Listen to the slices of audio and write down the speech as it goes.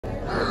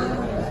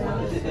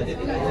Oh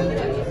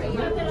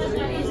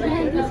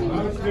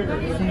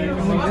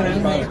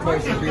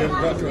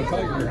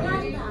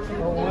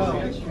wow,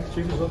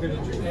 she was looking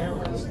at your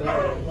camera and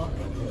stuff.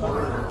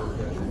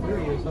 Here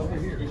he is, over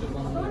here.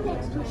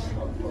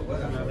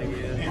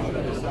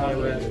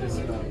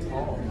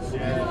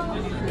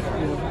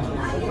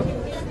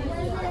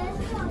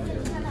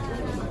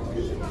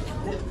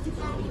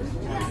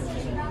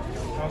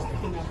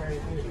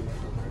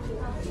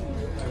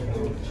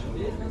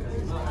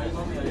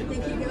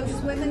 Think you go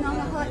swimming on a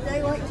hot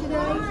day like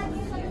today?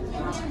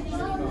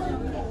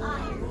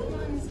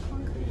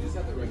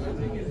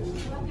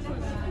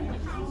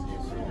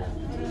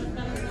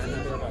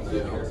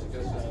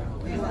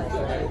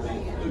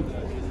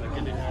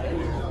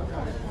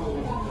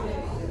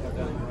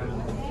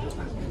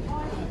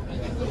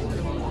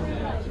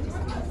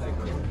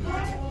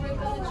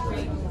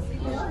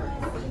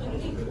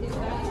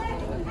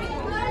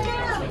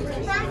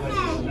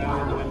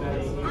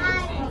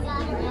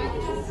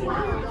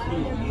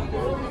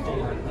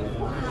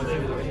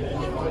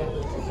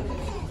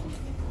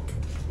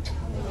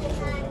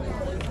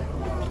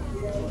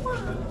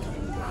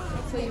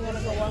 So you want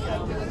to go walk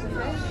out there with the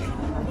fish?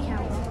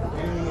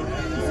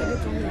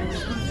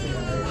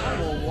 I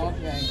will walk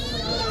there.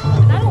 I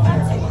don't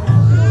want to.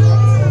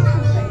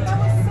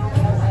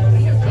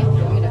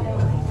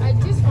 I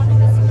just wanted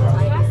to see the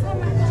last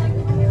time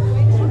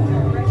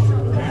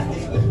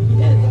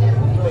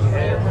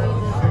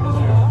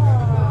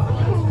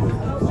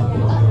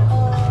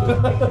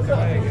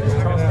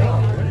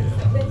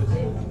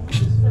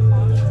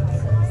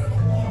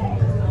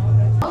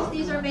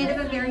These are made of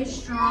a very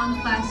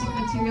strong plastic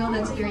material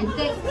that's very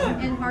thick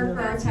and hard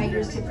for our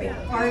tigers to break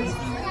apart.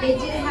 They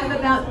do have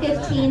about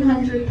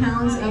 1,500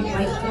 pounds of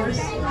life force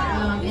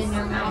in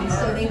their mouths,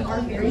 so they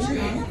are very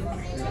strong.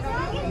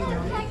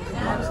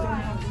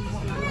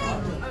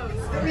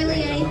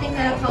 Really anything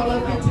that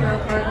Apollo can tear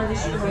apart or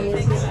destroy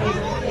is his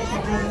favorite fish.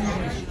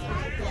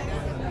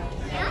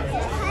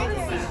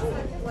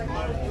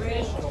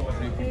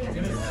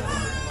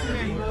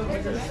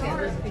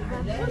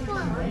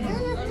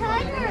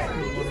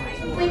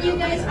 When you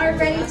guys are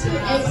ready to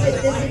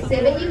exit this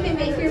exhibit, you can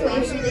make your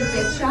way through the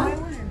gift shop.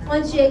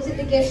 Once you exit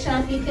the gift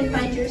shop, you can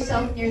find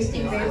yourself near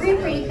Stingray Reef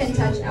where you can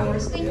touch our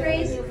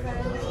stingrays.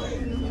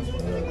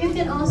 You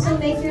can also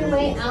make your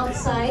way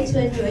outside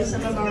to enjoy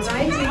some of our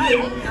rides,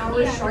 including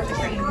our shark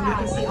train where you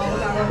can see all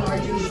of our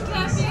larger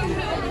sharks.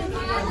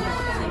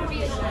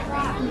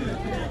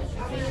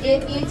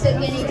 If you took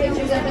any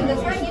pictures up in the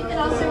front, you can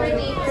also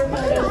redeem your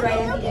photos right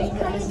at the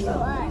exit as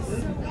well.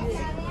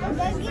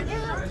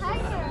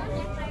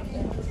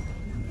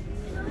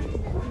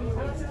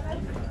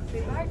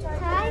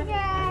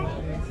 Tiger!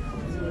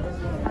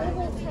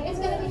 It's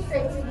going to be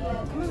straight to the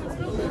end.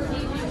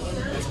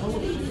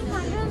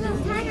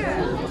 Tiger!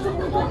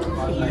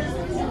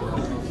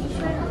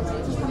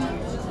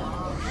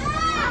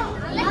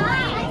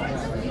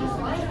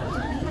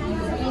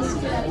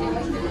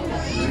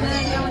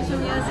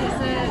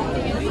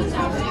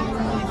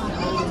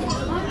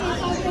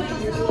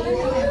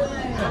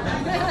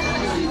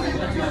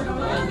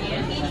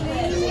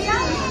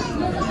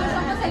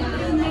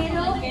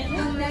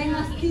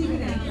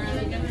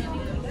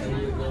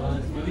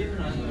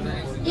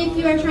 If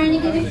you are trying to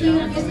get a few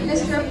with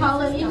Mr.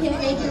 Apollo, you can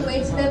make your way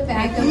to the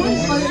back of the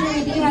enclosure.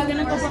 We do have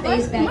more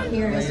space back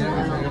here as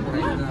well.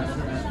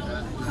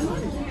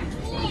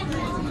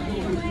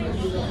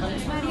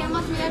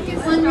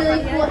 One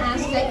really cool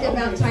aspect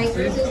about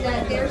tigers is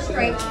that their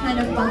stripes kind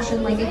of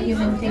function like a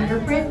human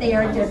fingerprint. They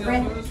are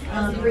different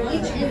for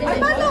each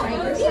individual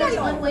tiger. So that's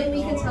one way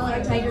we can tell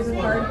our tigers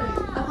apart.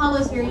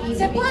 Apollo's very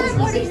easy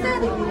because he's a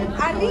completely different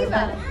color.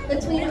 But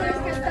between our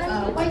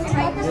white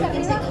tigers, we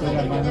can take a look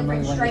at the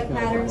different stripe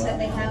patterns that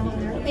they have on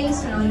their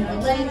face and on their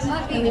legs,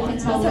 and we can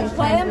tell which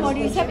tigers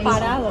which face.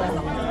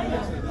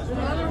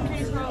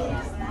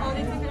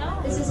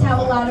 This is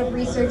how a lot of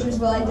researchers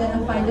will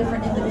identify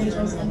different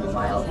individuals in the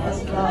wild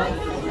as well.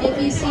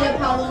 If you see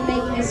Apollo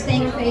making a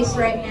stank face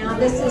right now,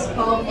 this is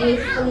called a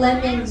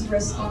Fleming's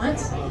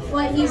response.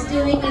 What he's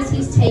doing is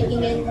he's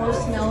taking in more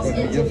smells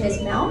into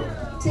his mouth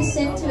to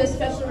send to a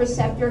special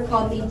receptor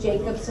called the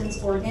Jacobson's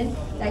organ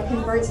that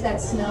converts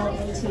that smell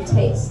into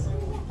taste.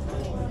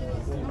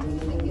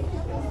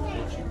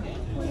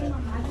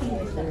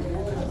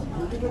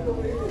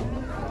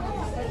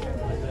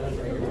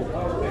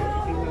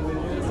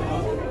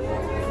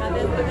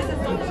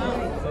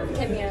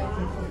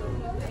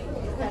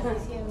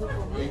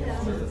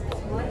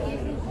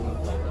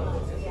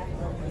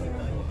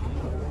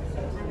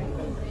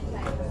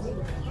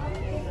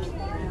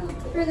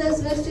 For those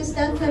of us just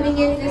now coming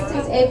in, this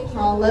is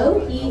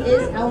Apollo. He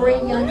is our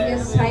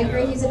youngest tiger.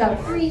 He's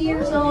about 3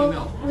 years old.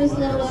 He's a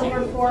little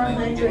over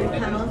 400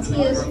 pounds.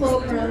 He is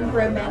full grown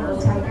for a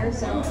Bengal tiger,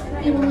 so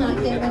he will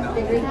not get much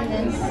bigger than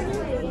this.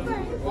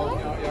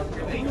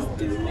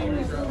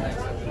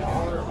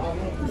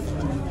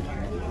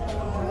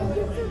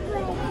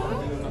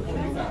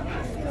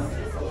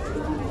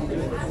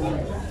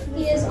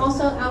 He is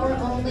also our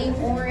only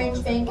orange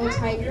each Bengal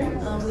tiger.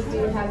 We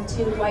do have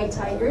 2 white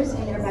tigers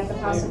in their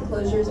back-of-house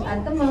enclosures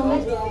at the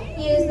moment.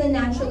 He is the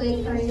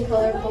naturally occurring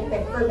colorful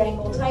for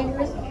Bengal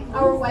tigers.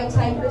 Our white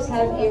tigers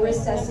have a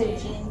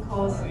recessive gene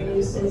called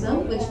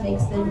leucism, which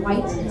makes them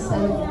white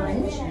instead of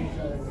orange.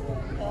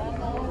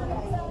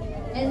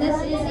 And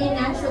this is a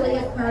naturally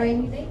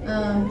occurring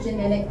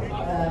genetic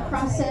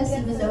process,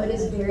 even though it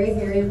is very,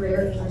 very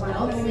rare in the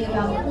wild. Only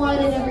about 1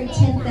 in every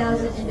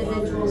 10,000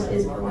 individuals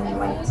is born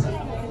white.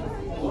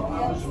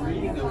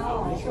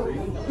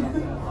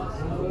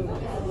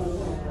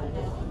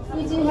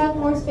 We do have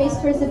more space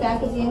towards the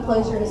back of the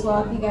enclosure as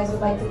well, if you guys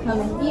would like to come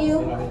and view.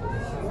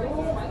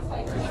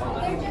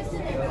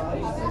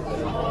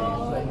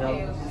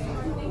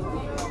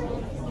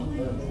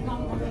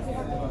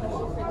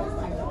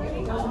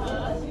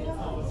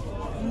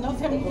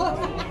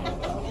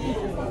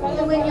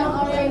 So when y'all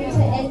are ready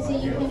to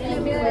exit, you can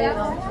make your way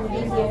off through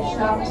the gift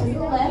shop to the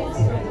left.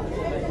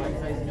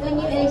 When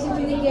you exit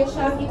through the gift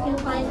shop, you can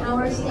find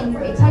our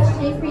stingray touch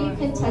tank where you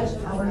can touch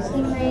our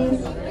stingrays.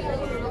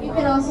 You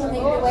can also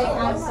make your way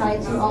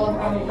outside to all of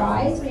our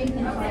rides where you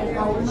can find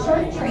our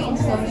shark train,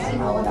 so you see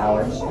all of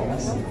our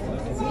sharks.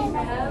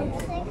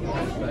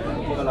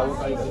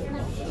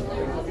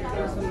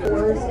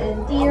 Boars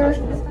and deer.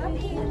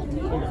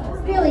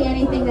 Really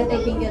anything that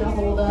they can get a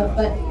hold of,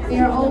 but they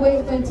are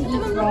always going to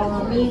eat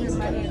raw meat.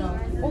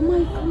 Oh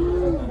my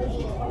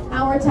god.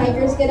 Our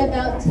tigers get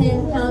about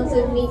 10 pounds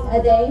of meat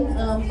a day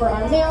for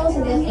our males,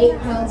 and then 8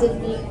 pounds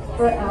of meat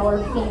for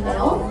our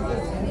female.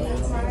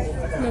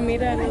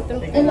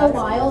 In the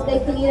wild, they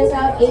can eat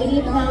about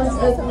 80 pounds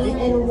of meat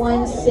in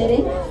one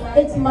sitting.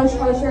 It's much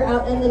harsher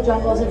out in the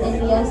jungles of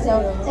India,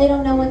 so they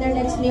don't know when their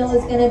next meal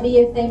is going to be.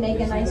 If they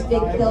make a nice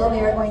big kill, they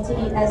are going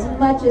to eat as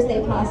much as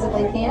they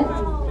possibly can.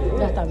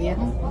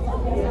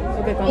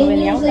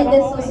 And usually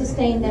this will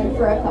sustain them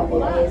for a couple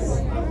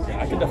days.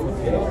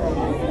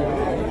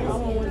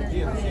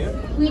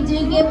 We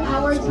do give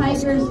our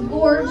tigers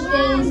gorge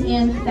days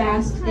and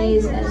fast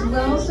days as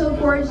well. So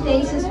gorge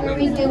days is where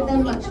we give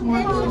them much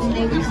more food than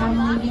they would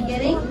normally be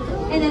getting.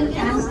 And then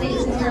fast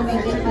days is where we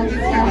give much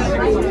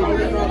faster food than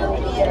they would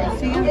normally be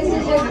getting. This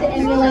is just to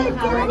emulate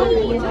how it would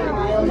be in the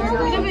wild. They're not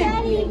going to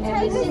be eating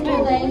every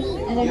single day,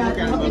 and they're not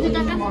going to be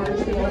eating large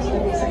meals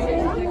every single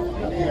day.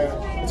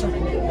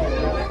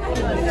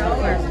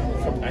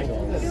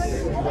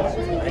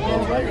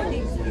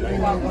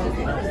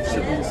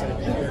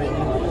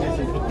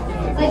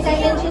 Like I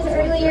mentioned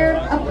earlier,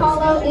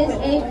 Apollo is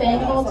a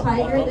Bengal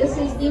tiger. This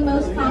is the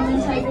most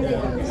common tiger that you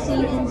will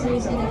see in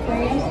zoos and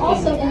aquariums.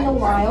 Also in the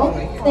wild,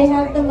 they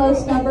have the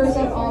most numbers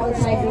of all the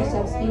tiger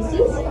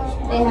subspecies.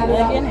 They have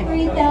about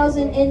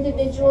 3,000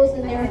 individuals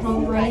in their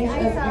home range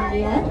of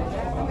India.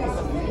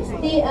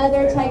 The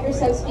other tiger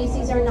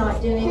subspecies are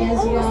not doing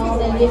as well.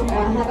 They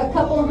have a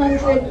couple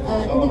hundred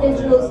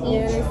individuals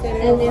each,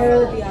 and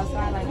their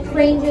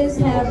ranges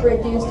have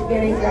reduced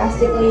very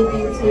drastically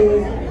due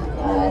to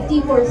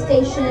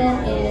deforestation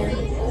and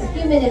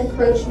human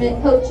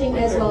encroachment, poaching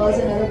as well as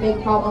another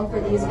big problem for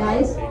these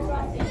guys.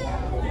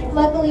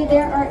 Luckily,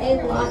 there are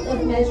a lot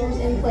of measures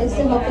in place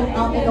to help them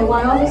out in the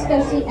wild,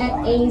 especially at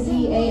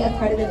AZA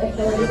accredited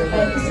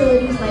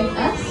facilities like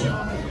us.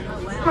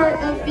 Part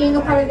of being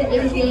a part of the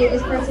AZA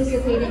is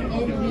participating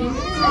in the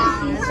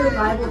species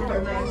survival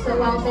program. So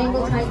while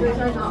Bengal tigers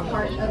are not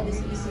part of the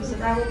species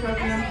survival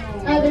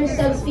program, other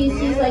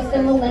subspecies like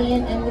the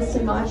Malayan and the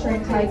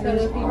Sumatran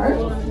tigers are.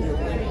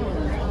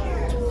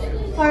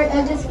 Part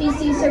of the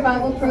species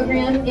survival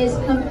program is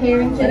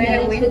comparing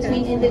genetics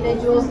between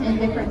individuals in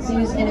different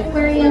zoos and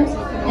aquariums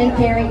and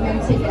pairing them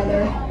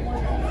together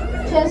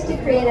just to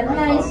create a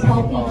nice,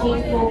 healthy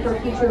gene pool for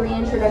future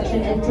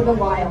reintroduction into the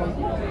wild.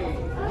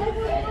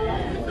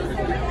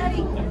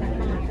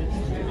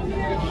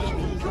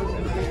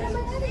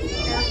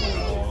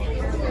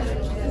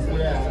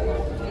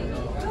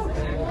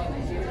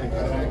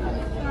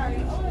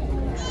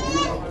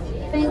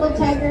 Bengal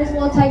tigers,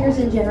 well, tigers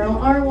in general,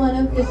 are one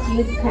of the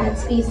few cat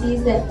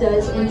species that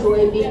does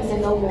enjoy being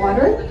in the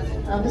water,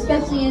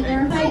 especially in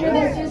their tiger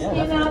that just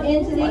came out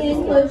into the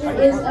enclosure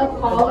is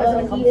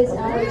Apollo. He is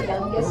our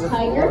youngest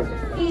tiger.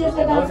 He is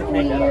about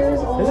 3 years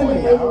old and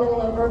weighs a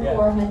little over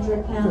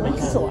 400 pounds.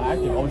 He's so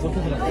active, always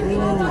looking for the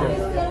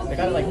food. They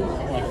got like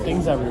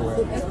things everywhere.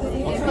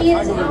 He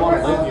is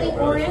our only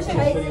orange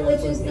tiger,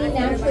 which is the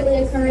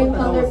naturally occurring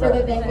color for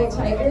the Bengal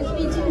tigers.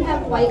 We do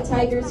have white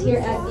tigers here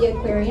at the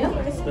aquarium.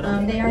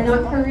 They are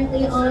not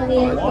currently on the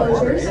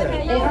enclosures.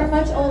 They are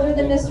much older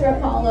than Mr.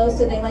 Apollo,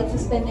 so they like to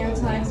spend their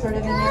time sort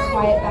of in their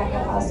quiet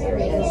back-of-house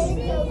areas.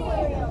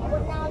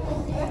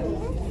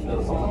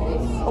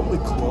 Probably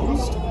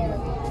closed.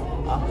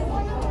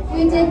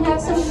 We did have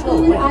some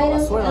food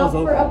items out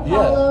for Apollo.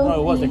 Yeah,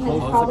 no, it was. He They had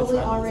closed. probably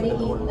already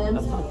eaten them.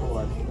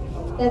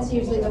 That's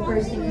usually the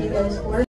first thing he goes for.